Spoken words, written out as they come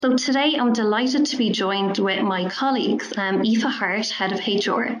So today I'm delighted to be joined with my colleagues, Aoife Hart, Head of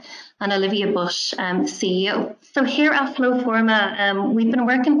HR, and Olivia Bush, CEO. So here at Flowforma, we've been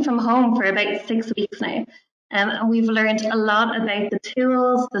working from home for about 6 weeks now, and we've learned a lot about the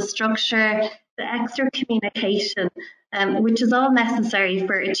tools, the structure, the extra communication, which is all necessary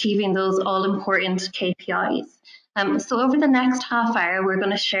for achieving those all-important KPIs. So over the next half hour, we're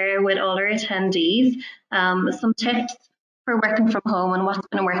going to share with all our attendees some tips for working from home and what's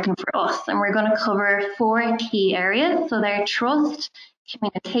been working for us. And we're going to cover 4 key areas. So they're trust,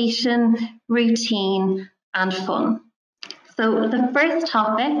 communication, routine, and fun. So the first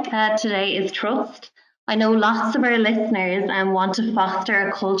topic today is trust. I know lots of our listeners want to foster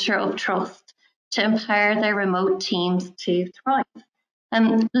a culture of trust to empower their remote teams to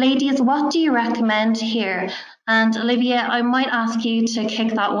thrive. Ladies, what do you recommend here? And Olivia, I might ask you to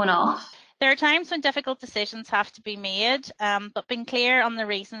kick that one off. There are times when difficult decisions have to be made, but being clear on the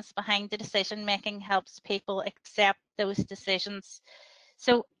reasons behind the decision making helps people accept those decisions.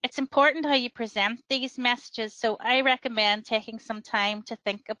 So it's important how you present these messages. So I recommend taking some time to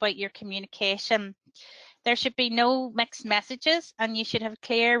think about your communication. There should be no mixed messages, and you should have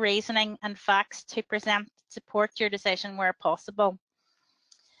clear reasoning and facts to present to support your decision where possible.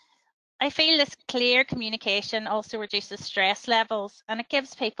 I feel this clear communication also reduces stress levels, and it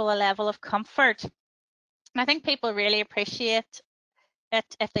gives people a level of comfort. And I think people really appreciate it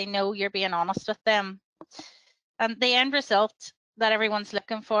if they know you're being honest with them. And the end result that everyone's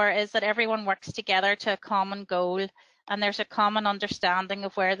looking for is that everyone works together to a common goal, and there's a common understanding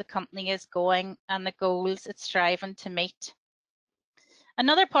of where the company is going and the goals it's striving to meet.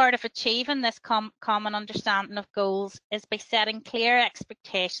 Another part of achieving this common understanding of goals is by setting clear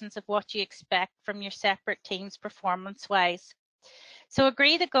expectations of what you expect from your separate teams performance-wise. So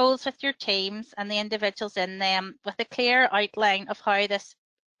agree the goals with your teams and the individuals in them with a clear outline of how this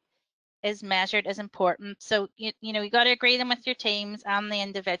is measured is important. So you got to agree them with your teams and the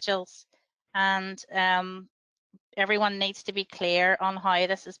individuals, and everyone needs to be clear on how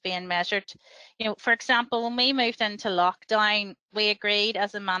this is being measured. For example, when we moved into lockdown, we agreed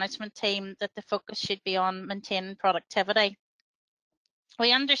as a management team that the focus should be on maintaining productivity.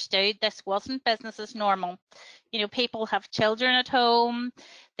 We understood this wasn't business as normal. People have children at home,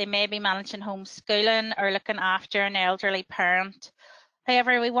 they may be managing homeschooling or looking after an elderly parent.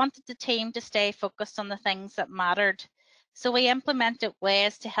 However, we wanted the team to stay focused on the things that mattered. So we implemented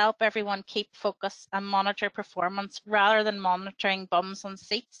ways to help everyone keep focus and monitor performance rather than monitoring bums on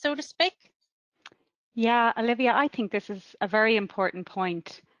seats, so to speak. Yeah, Olivia, I think this is a very important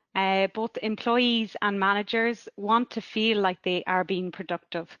point. Both employees and managers want to feel like they are being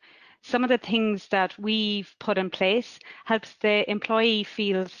productive. Some of the things that we've put in place helps the employee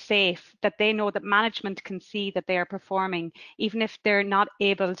feel safe, that they know that management can see that they are performing, even if they're not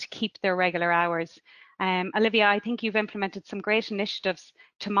able to keep their regular hours. Olivia, I think you've implemented some great initiatives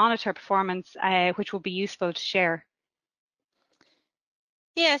to monitor performance, which will be useful to share.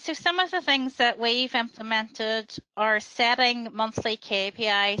 Yeah, so some of the things that we've implemented are setting monthly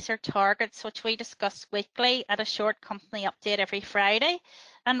KPIs or targets, which we discuss weekly at a short company update every Friday.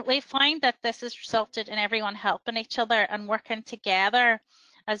 And we find that this has resulted in everyone helping each other and working together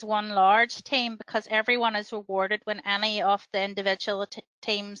as one large team, because everyone is rewarded when any of the individual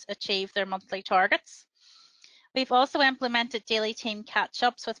teams achieve their monthly targets. We've also implemented daily team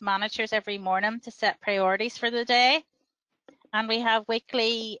catch-ups with managers every morning to set priorities for the day. And we have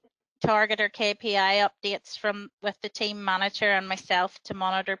weekly target or KPI updates with the team manager and myself to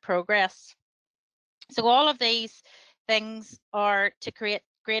monitor progress. So all of these things are to create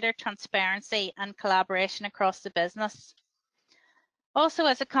greater transparency and collaboration across the business. Also,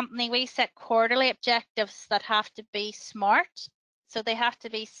 as a company, we set quarterly objectives that have to be SMART. So they have to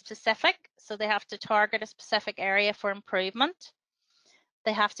be specific. So they have to target a specific area for improvement.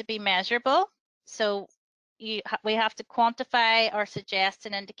 They have to be measurable. So we have to quantify or suggest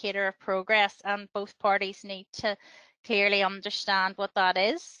an indicator of progress, and both parties need to clearly understand what that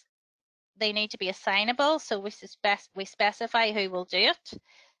is. They need to be assignable, so we specify who will do it.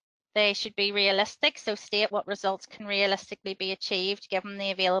 They should be realistic, so state what results can realistically be achieved given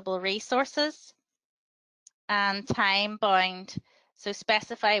the available resources. And time bound, so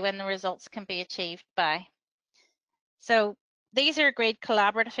specify when the results can be achieved by. So these are agreed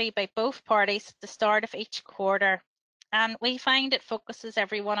collaboratively by both parties at the start of each quarter, and we find it focuses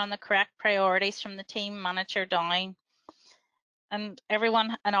everyone on the correct priorities from the team manager down. And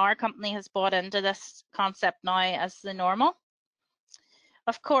everyone in our company has bought into this concept now as the normal.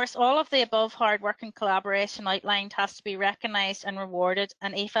 Of course, all of the above hard work and collaboration outlined has to be recognised and rewarded,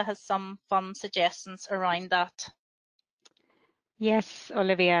 and Aoife has some fun suggestions around that. Yes,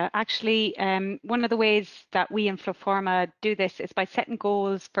 Olivia. Actually, one of the ways that we in Flowforma do this is by setting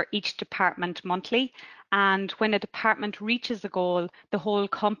goals for each department monthly. And when a department reaches a goal, the whole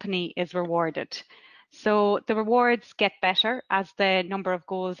company is rewarded. So the rewards get better as the number of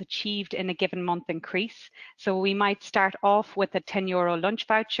goals achieved in a given month increase. So we might start off with a €10 lunch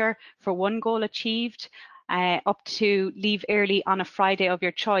voucher for one goal achieved, up to leave early on a Friday of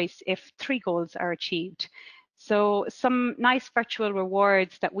your choice if 3 goals are achieved. So some nice virtual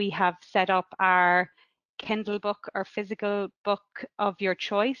rewards that we have set up are Kindle book or physical book of your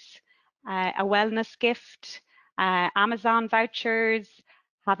choice, a wellness gift, Amazon vouchers,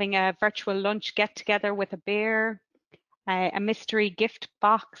 having a virtual lunch get together with a beer, a mystery gift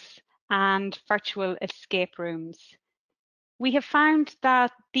box, and virtual escape rooms. We have found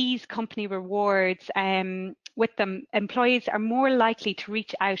that these company rewards, with them, employees are more likely to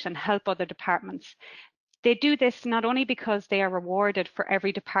reach out and help other departments. They do this not only because they are rewarded for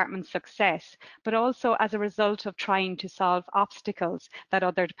every department's success, but also as a result of trying to solve obstacles that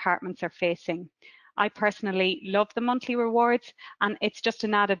other departments are facing. I personally love the monthly rewards, and it's just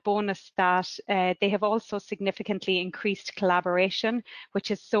an added bonus that they have also significantly increased collaboration, which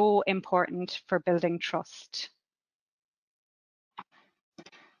is so important for building trust.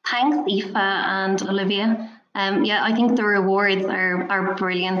 Thanks, Aoife and Olivia. Yeah, I think the rewards are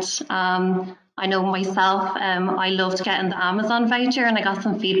brilliant. I know myself, I loved getting the Amazon voucher, and I got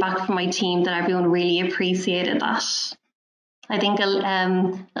some feedback from my team that everyone really appreciated that. I think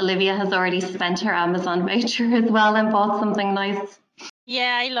Olivia has already spent her Amazon voucher as well and bought something nice.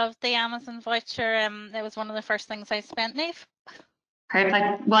 Yeah, I loved the Amazon voucher. It was one of the first things I spent, Niamh.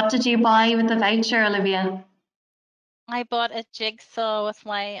 Perfect. What did you buy with the voucher, Olivia? I bought a jigsaw with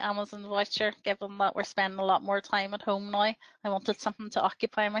my Amazon voucher, given that we're spending a lot more time at home now. I wanted something to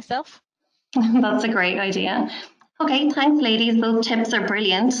occupy myself. That's a great idea. Okay, thanks ladies, those tips are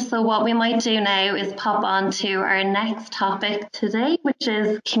brilliant. So what we might do now is pop on to our next topic today, which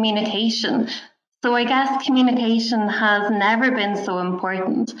is communication. So I guess communication has never been so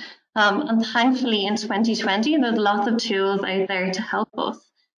important. And thankfully in 2020, there's lots of tools out there to help us.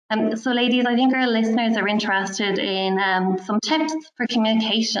 So ladies, I think our listeners are interested in some tips for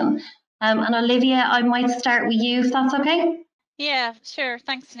communication. And Olivia, I might start with you, if that's okay? Yeah, sure.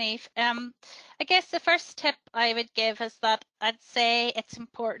 Thanks, Niamh. I guess the first tip I would give is that I'd say it's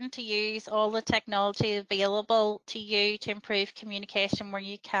important to use all the technology available to you to improve communication where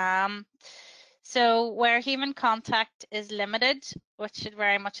you can. So where human contact is limited, which it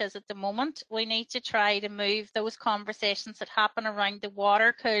very much is at the moment, we need to try to move those conversations that happen around the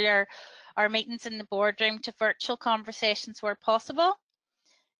water cooler or meetings in the boardroom to virtual conversations where possible.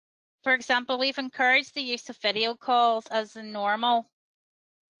 For example, we've encouraged the use of video calls as the normal,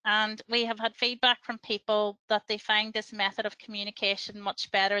 and we have had feedback from people that they find this method of communication much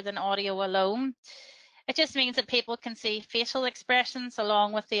better than audio alone. It just means that people can see facial expressions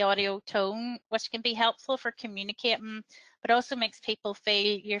along with the audio tone, which can be helpful for communicating, but also makes people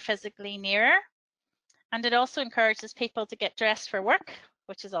feel you're physically nearer. And it also encourages people to get dressed for work,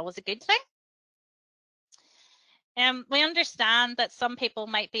 which is always a good thing. We understand that some people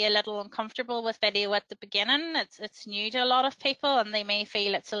might be a little uncomfortable with video at the beginning. It's new to a lot of people and they may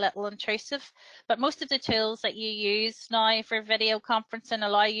feel it's a little intrusive, but most of the tools that you use now for video conferencing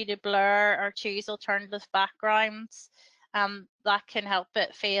allow you to blur or choose alternative backgrounds. That can help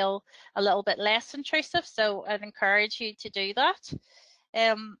it feel a little bit less intrusive, so I'd encourage you to do that.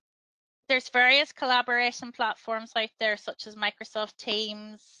 There's various collaboration platforms out there such as Microsoft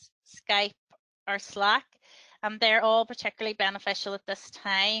Teams, Skype or Slack. They're all particularly beneficial at this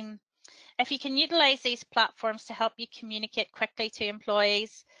time. If you can utilize these platforms to help you communicate quickly to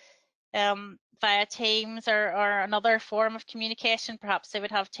employees via Teams or another form of communication, perhaps they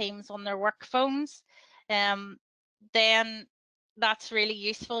would have Teams on their work phones, then that's really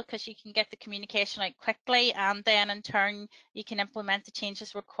useful because you can get the communication out quickly, and then in turn you can implement the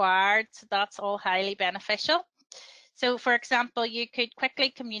changes required. So that's all highly beneficial. So for example, you could quickly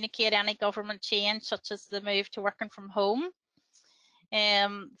communicate any government change, such as the move to working from home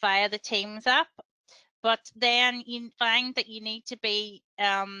via the Teams app. But then you find that you need to be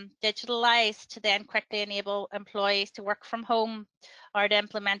digitalized to then quickly enable employees to work from home or to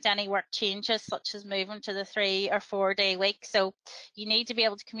implement any work changes, such as moving to the 3 or 4 day week. So you need to be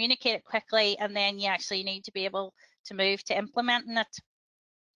able to communicate it quickly, and then you actually need to be able to move to implementing it.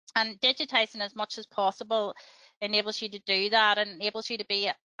 And digitizing as much as possible enables you to do that and enables you to be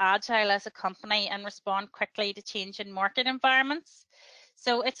agile as a company and respond quickly to changing market environments.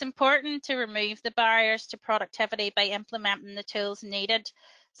 So it's important to remove the barriers to productivity by implementing the tools needed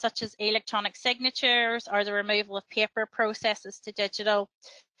such as electronic signatures or the removal of paper processes to digital,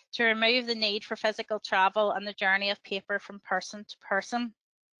 to remove the need for physical travel and the journey of paper from person to person.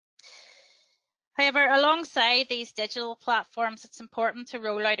 However, alongside these digital platforms, it's important to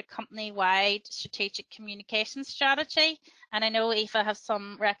roll out a company-wide strategic communication strategy. And I know Aoife has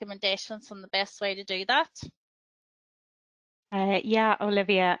some recommendations on the best way to do that. Yeah,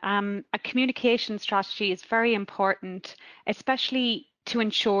 Olivia, a communication strategy is very important, especially to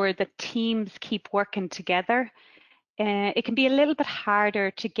ensure that teams keep working together. It can be a little bit harder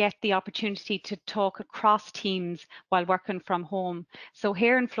to get the opportunity to talk across teams while working from home. So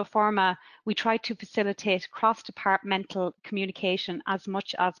here in Flowforma, we try to facilitate cross-departmental communication as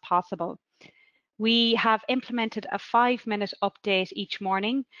much as possible. We have implemented a 5-minute update each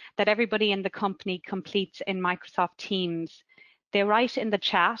morning that everybody in the company completes in Microsoft Teams. They write in the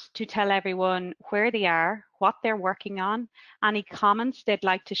chat to tell everyone where they are, what they're working on, any comments they'd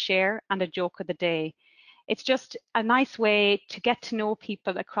like to share, and a joke of the day. It's just a nice way to get to know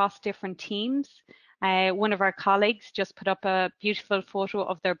people across different teams. One of our colleagues just put up a beautiful photo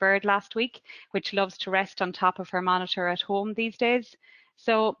of their bird last week, which loves to rest on top of her monitor at home these days.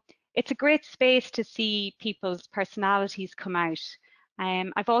 So it's a great space to see people's personalities come out.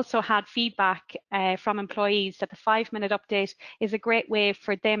 I've also had feedback from employees that the 5-minute update is a great way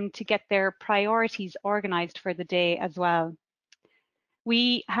for them to get their priorities organised for the day as well.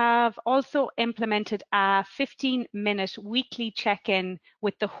 We have also implemented a 15-minute weekly check-in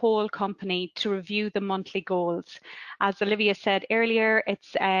with the whole company to review the monthly goals. As Olivia said earlier,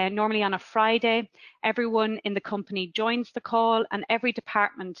 it's normally on a Friday. Everyone in the company joins the call and every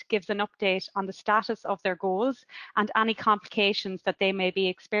department gives an update on the status of their goals and any complications that they may be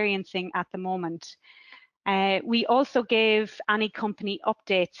experiencing at the moment. We also give any company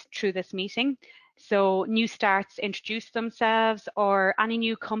updates through this meeting. So new starts introduce themselves or any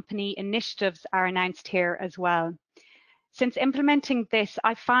new company initiatives are announced here as well. Since implementing this,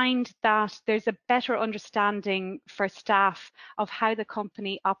 I find that there's a better understanding for staff of how the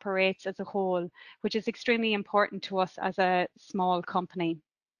company operates as a whole, which is extremely important to us as a small company.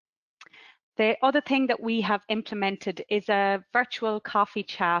 The other thing that we have implemented is a virtual coffee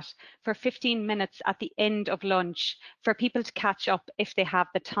chat for 15 minutes at the end of lunch for people to catch up if they have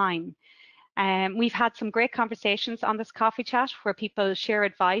the time. We've had some great conversations on this coffee chat where people share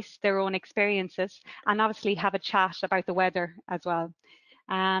advice, their own experiences, and obviously have a chat about the weather as well.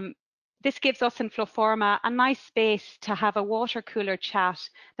 This gives us in Flowforma a nice space to have a water cooler chat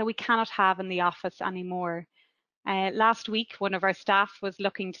that we cannot have in the office anymore. Last week, one of our staff was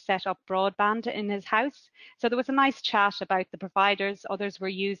looking to set up broadband in his house. So there was a nice chat about the providers others were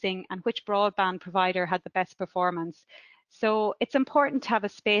using and which broadband provider had the best performance. So it's important to have a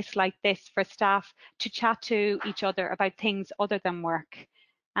space like this for staff to chat to each other about things other than work.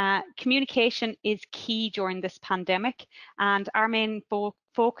 Communication is key during this pandemic, and our main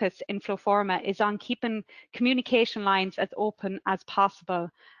focus in Flowforma is on keeping communication lines as open as possible.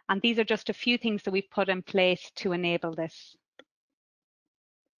 And these are just a few things that we've put in place to enable this.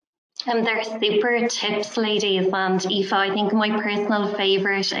 They're super tips, ladies, and Aoife, I think my personal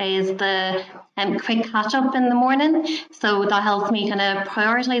favourite is the quick catch up in the morning. So that helps me kind of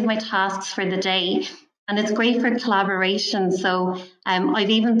prioritise my tasks for the day. And it's great for collaboration. So I've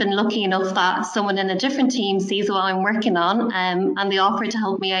even been lucky enough that someone in a different team sees what I'm working on and they offer to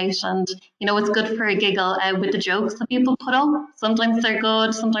help me out. And, you know, it's good for a giggle with the jokes that people put up. Sometimes they're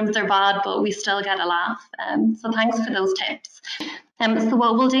good, sometimes they're bad, but we still get a laugh. So thanks for those tips. So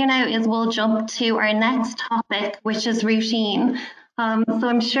what we'll do now is we'll jump to our next topic, which is routine. So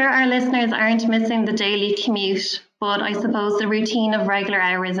I'm sure our listeners aren't missing the daily commute, but I suppose the routine of regular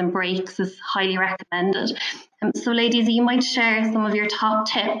hours and breaks is highly recommended. So ladies, you might share some of your top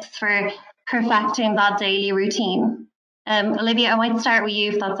tips for perfecting that daily routine. Olivia, I might start with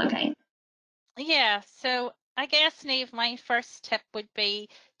you if that's okay. Yeah, so I guess, Niamh, my first tip would be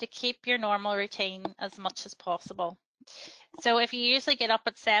to keep your normal routine as much as possible. So if you usually get up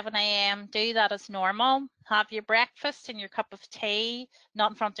at 7 a.m, do that as normal. Have your breakfast and your cup of tea,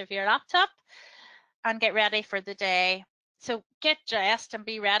 not in front of your laptop, and get ready for the day. So get dressed and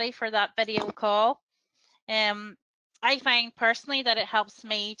be ready for that video call. I find personally that it helps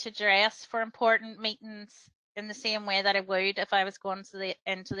me to dress for important meetings in the same way that I would if I was going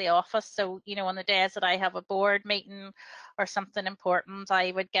into the office. So, you know, on the days that I have a board meeting or something important,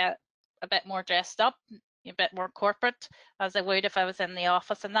 I would get a bit more dressed up, a bit more corporate as I would if I was in the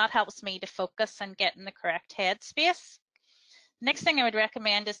office, and that helps me to focus and get in the correct headspace. Next thing I would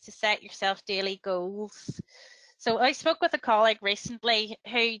recommend is to set yourself daily goals. So I spoke with a colleague recently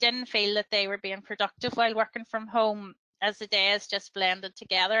who didn't feel that they were being productive while working from home, as the day is just blended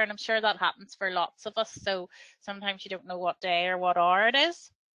together, and I'm sure that happens for lots of us. So sometimes you don't know what day or what hour it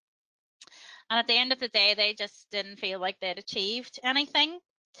is. And at the end of the day, they just didn't feel like they'd achieved anything.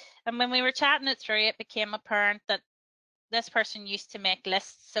 And when we were chatting it through, it became apparent that this person used to make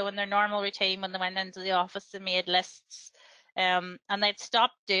lists. So in their normal routine, when they went into the office, they made lists. And they'd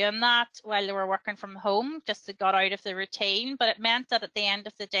stopped doing that while they were working from home, just to got out of the routine. But it meant that at the end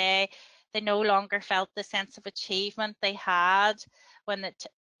of the day, they no longer felt the sense of achievement they had when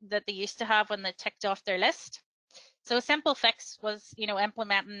that they used to have when they ticked off their list. So a simple fix was,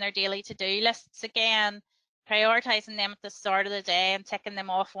 implementing their daily to-do lists again, prioritizing them at the start of the day and ticking them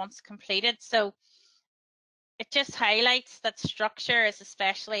off once completed. So it just highlights that structure is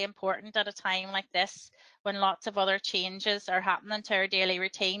especially important at a time like this, when lots of other changes are happening to our daily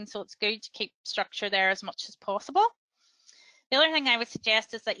routine. So it's good to keep structure there as much as possible. The other thing I would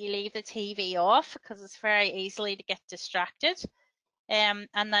suggest is that you leave the TV off, because it's very easily to get distracted, and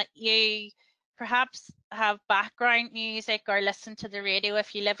that you perhaps have background music or listen to the radio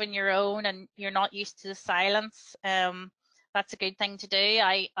if you live on your own and you're not used to the silence. That's a good thing to do.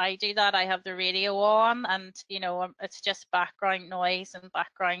 I do that. I have the radio on, and it's just background noise and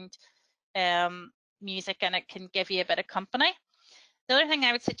background music, and it can give you a bit of company. The other thing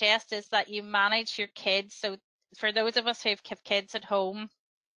I would suggest is that you manage your kids. So for those of us who have kids at home,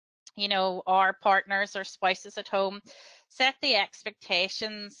 our partners or spouses at home, set the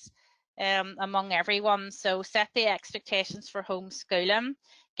expectations among everyone. So set the expectations for homeschooling,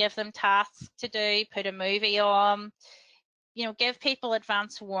 give them tasks to do, put a movie on, give people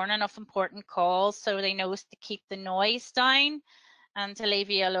advance warning of important calls so they know to keep the noise down and to leave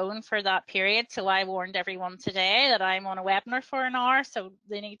you alone for that period. So I warned everyone today that I'm on a webinar for an hour, so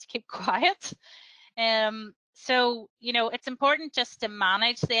they need to keep quiet. So, it's important just to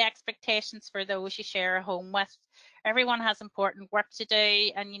manage the expectations for those you share a home with. Everyone has important work to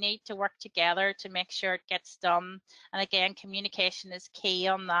do, and you need to work together to make sure it gets done. And again, communication is key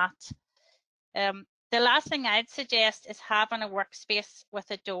on that. The last thing I'd suggest is having a workspace with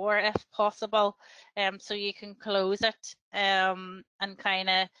a door if possible, so you can close it and kind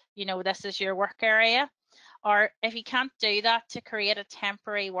of, this is your work area. Or if you can't do that, to create a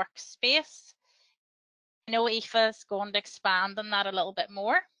temporary workspace. I know Aoife's going to expand on that a little bit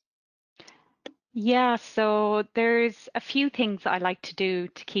more. Yeah, so there's a few things I like to do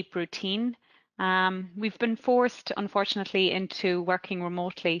to keep routine. We've been forced, unfortunately, into working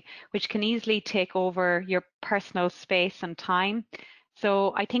remotely, which can easily take over your personal space and time.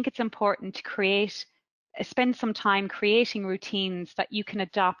 So I think it's important to spend some time creating routines that you can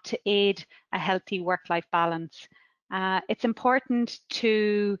adopt to aid a healthy work-life balance. It's important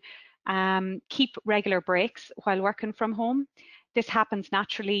to keep regular breaks while working from home. This happens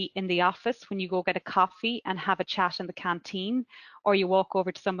naturally in the office when you go get a coffee and have a chat in the canteen, or you walk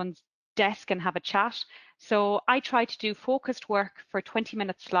over to someone's desk and have a chat. So I try to do focused work for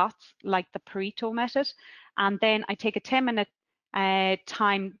 20-minute slots, like the Pareto method, and then I take a 10-minute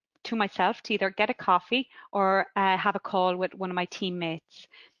time to myself to either get a coffee or have a call with one of my teammates.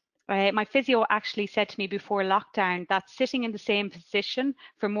 My physio actually said to me before lockdown that sitting in the same position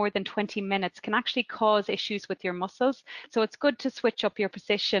for more than 20 minutes can actually cause issues with your muscles. So it's good to switch up your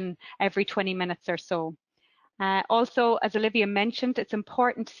position every 20 minutes or so. Also, as Olivia mentioned, it's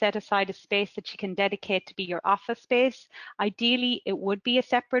important to set aside a space that you can dedicate to be your office space. Ideally, it would be a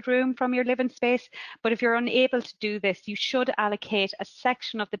separate room from your living space, but if you're unable to do this, you should allocate a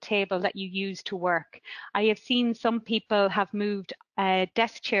section of the table that you use to work. I have seen some people have moved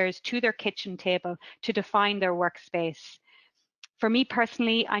desk chairs to their kitchen table to define their workspace. For me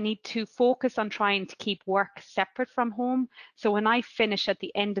personally, I need to focus on trying to keep work separate from home. So when I finish at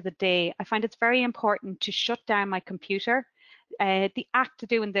the end of the day, I find it's very important to shut down my computer. The act of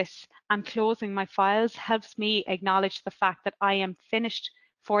doing this and closing my files helps me acknowledge the fact that I am finished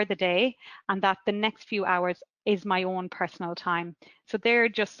for the day and that the next few hours is my own personal time. So they're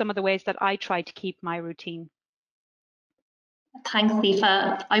just some of the ways that I try to keep my routine. Thanks,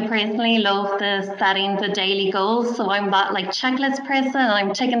 Aoife. I personally love the setting the daily goals. So I'm that checklist person, and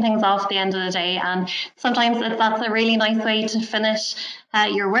I'm ticking things off at the end of the day. And sometimes that's a really nice way to finish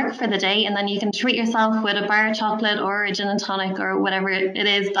your work for the day, and then you can treat yourself with a bar of chocolate or a gin and tonic or whatever it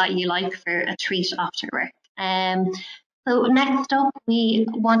is that you like for a treat after work. So next up, we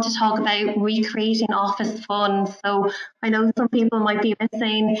want to talk about recreating office fun. So I know some people might be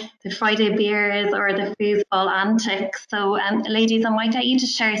missing the Friday beers or the foosball antics. So ladies, I might get you to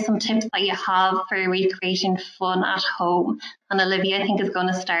share some tips that you have for recreating fun at home. And Olivia, I think, is going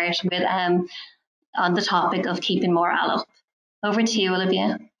to start with on the topic of keeping morale up. Over to you,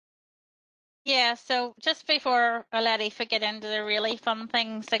 Olivia. Yeah, so just before I let Aoife get into the really fun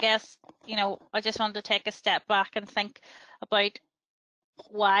things, I guess, I just wanted to take a step back and think about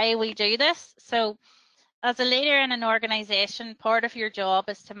why we do this. So as a leader in an organization, part of your job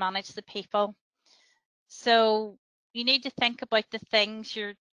is to manage the people. So you need to think about the things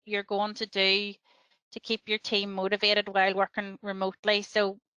you're going to do to keep your team motivated while working remotely.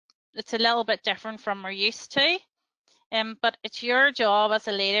 So it's a little bit different from we're used to. But it's your job as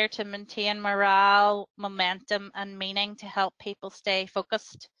a leader to maintain morale, momentum, and meaning to help people stay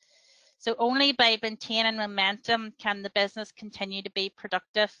focused. So only by maintaining momentum can the business continue to be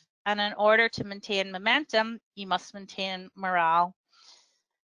productive. And in order to maintain momentum, you must maintain morale.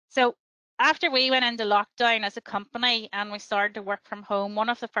 So after we went into lockdown as a company and we started to work from home, one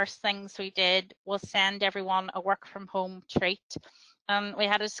of the first things we did was send everyone a work from home treat. We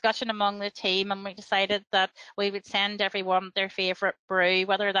had a discussion among the team and we decided that we would send everyone their favourite brew,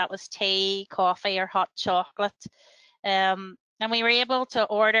 whether that was tea, coffee or hot chocolate. And we were able to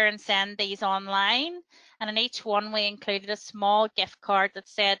order and send these online. And in each one, we included a small gift card that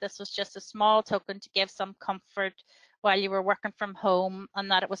said this was just a small token to give some comfort while you were working from home, and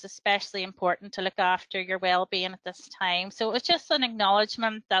that it was especially important to look after your well-being at this time. So it was just an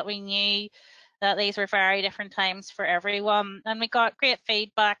acknowledgement that we knew that these were very different times for everyone. And we got great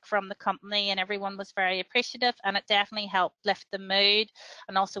feedback from the company and everyone was very appreciative, and it definitely helped lift the mood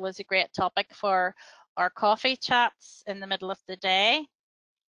and also was a great topic for our coffee chats in the middle of the day.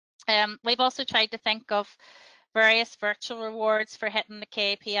 We've also tried to think of various virtual rewards for hitting the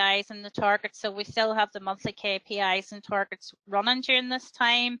KPIs and the targets. So we still have the monthly KPIs and targets running during this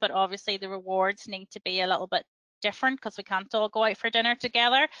time, but obviously the rewards need to be a little bit different because we can't all go out for dinner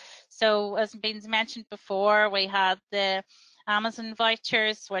together. So as been mentioned before, we had the Amazon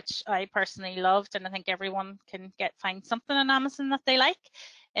vouchers, which I personally loved, and I think everyone can find something on Amazon that they like.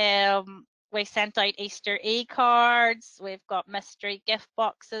 We sent out Easter e-cards, we've got mystery gift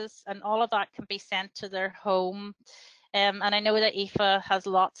boxes, and all of that can be sent to their home. And I know that Aoife has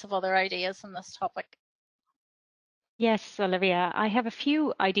lots of other ideas on this topic. Yes, Olivia, I have a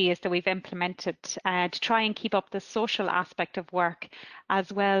few ideas that we've implemented to try and keep up the social aspect of work,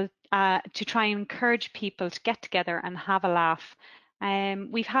 as well to try and encourage people to get together and have a laugh.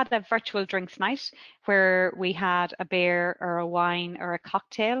 We've had a virtual drinks night where we had a beer or a wine or a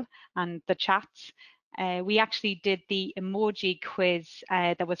cocktail and the chats. We actually did the emoji quiz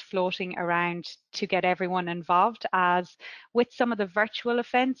that was floating around to get everyone involved, as with some of the virtual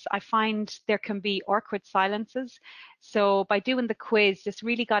events, I find there can be awkward silences. So by doing the quiz, this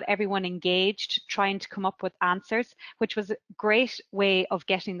really got everyone engaged, trying to come up with answers, which was a great way of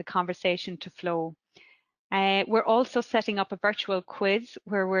getting the conversation to flow. We're also setting up a virtual quiz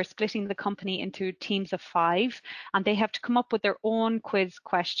where we're splitting the company into teams of 5, and they have to come up with their own quiz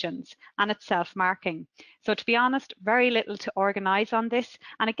questions, and it's self-marking. So to be honest, very little to organise on this,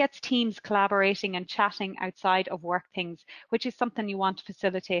 and it gets teams collaborating and chatting outside of work things, which is something you want to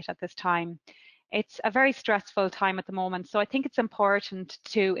facilitate at this time. It's a very stressful time at the moment, so I think it's important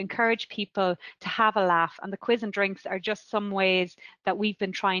to encourage people to have a laugh, and the quiz and drinks are just some ways that we've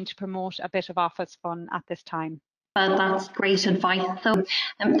been trying to promote a bit of office fun at this time. Well, that's great advice. So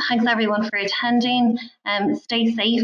thanks everyone for attending. Stay safe.